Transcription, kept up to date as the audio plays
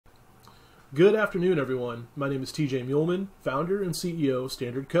Good afternoon, everyone. My name is TJ Muehlman, founder and CEO of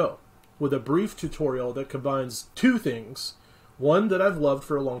Standard Co., with a brief tutorial that combines two things, one that I've loved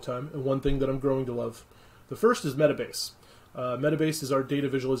for a long time and one thing that I'm growing to love. The first is Metabase. Metabase is our data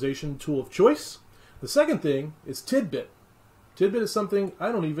visualization tool of choice. The second thing is Tidbyt. Tidbyt is something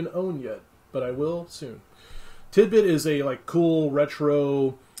I don't even own yet, but I will soon. Tidbyt is a cool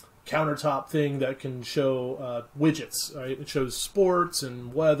retro countertop thing that can show widgets. Right? It shows sports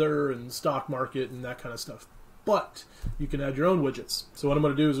and weather and stock market and that kind of stuff. But you can add your own widgets. So what I'm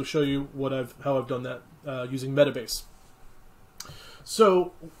going to do is I'll show you how I've done that using Metabase.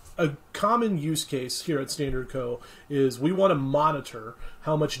 So a common use case here at Standard Co. is we want to monitor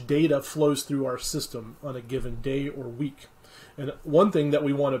how much data flows through our system on a given day or week. And one thing that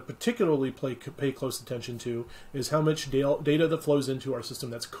we want to particularly pay close attention to is how much data that flows into our system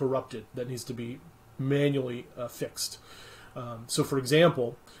that's corrupted, that needs to be manually fixed. So for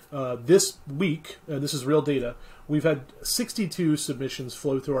example, this week, this is real data, we've had 62 submissions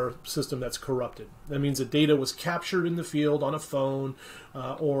flow through our system that's corrupted. That means that data was captured in the field on a phone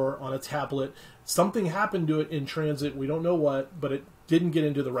or on a tablet. Something happened to it in transit, we don't know what, but it didn't get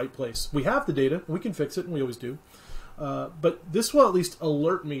into the right place. We have the data, we can fix it, and we always do. But this will at least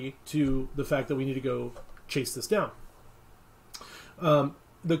alert me to the fact that we need to go chase this down.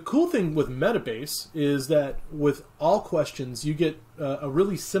 The cool thing with Metabase is that with all questions, you get a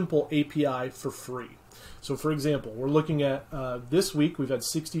really simple API for free. So for example, we're looking at this week, we've had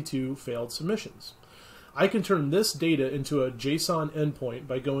 62 failed submissions. I can turn this data into a JSON endpoint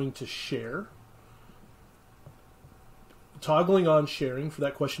by going to share, toggling on sharing for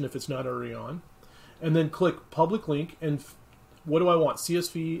that question if it's not already on, and then click public link, and what do I want?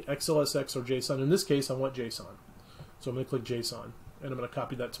 CSV, XLSX, or JSON? In this case, I want JSON. So I'm going to click JSON, and I'm going to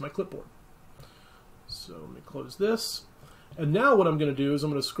copy that to my clipboard. So let me close this. And now what I'm going to do is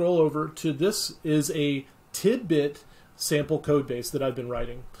I'm going to scroll over to this is a Tidbyt sample code base that I've been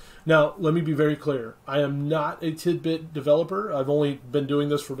writing. Now, let me be very clear. I am not a Tidbyt developer. I've only been doing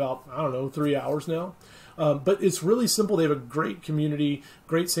this for about, 3 hours now. But it's really simple. They have a great community,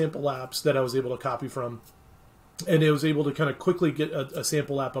 great sample apps that I was able to copy from. And I was able to kind of quickly get a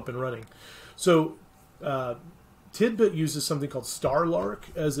sample app up and running. So Tidbyt uses something called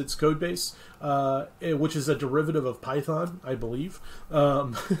Starlark as its code base, which is a derivative of Python, I believe.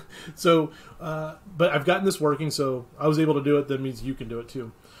 But I've gotten this working, so I was able to do it. That means you can do it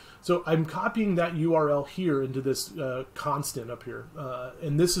too. So I'm copying that URL here into this constant up here.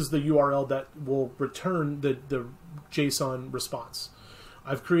 And this is the URL that will return the JSON response.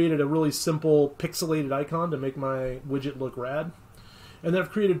 I've created a really simple pixelated icon to make my widget look rad. And then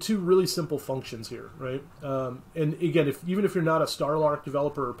I've created two really simple functions here, right? And again, even if you're not a Starlark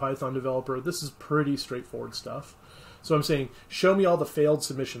developer or Python developer, this is pretty straightforward stuff. So I'm saying, show me all the failed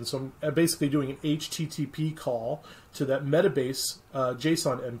submissions. So I'm basically doing an HTTP call to that Metabase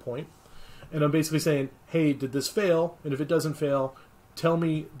JSON endpoint. And I'm basically saying, hey, did this fail? And if it doesn't fail, tell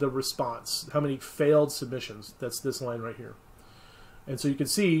me the response. How many failed submissions? That's this line right here. And so you can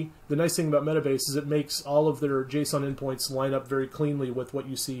see, the nice thing about Metabase is it makes all of their JSON endpoints line up very cleanly with what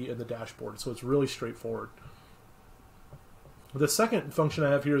you see in the dashboard. So it's really straightforward. The second function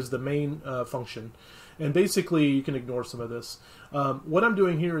I have here is the main function. And basically, you can ignore some of this. What I'm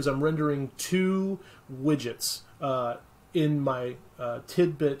doing here is I'm rendering two widgets in my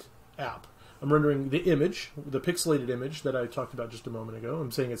Tidbyt app. I'm rendering the image, the pixelated image that I talked about just a moment ago.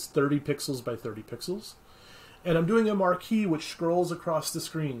 I'm saying it's 30 pixels by 30 pixels. And I'm doing a marquee which scrolls across the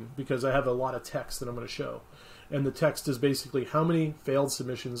screen because I have a lot of text that I'm going to show. And the text is basically how many failed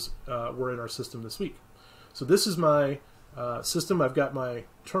submissions were in our system this week. So this is my system. I've got my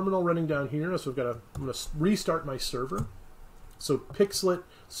terminal running down here, so I'm going to restart my server. So pixelet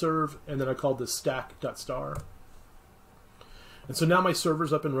serve, and then I called this stack.star. And so now my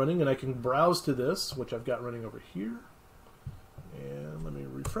server's up and running, and I can browse to this, which I've got running over here. And let me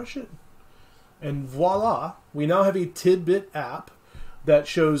refresh it. And voila, we now have a Tidbyt app that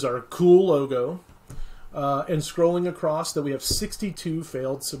shows our cool logo, and scrolling across that we have 62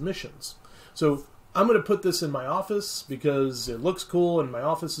 failed submissions. So I'm going to put this in my office because it looks cool and my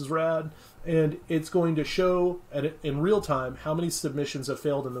office is rad, and it's going to show in real time how many submissions have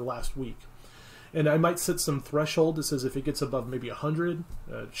failed in the last week. And I might set some threshold that says if it gets above maybe 100,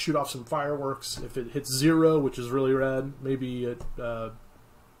 shoot off some fireworks. If it hits 0, which is really rad, maybe it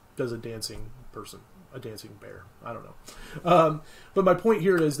does a dancing bear. I don't know. But my point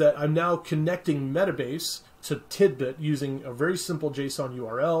here is that I'm now connecting Metabase to Tidbyt using a very simple JSON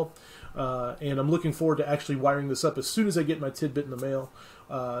URL. And I'm looking forward to actually wiring this up as soon as I get my Tidbyt in the mail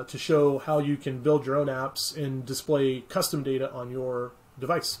to show how you can build your own apps and display custom data on your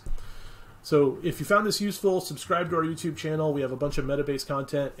device. So if you found this useful, subscribe to our YouTube channel. We have a bunch of Metabase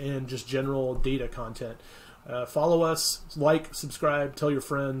content and just general data content. Follow us, like, subscribe, tell your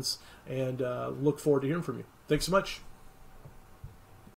friends, and look forward to hearing from you. Thanks so much.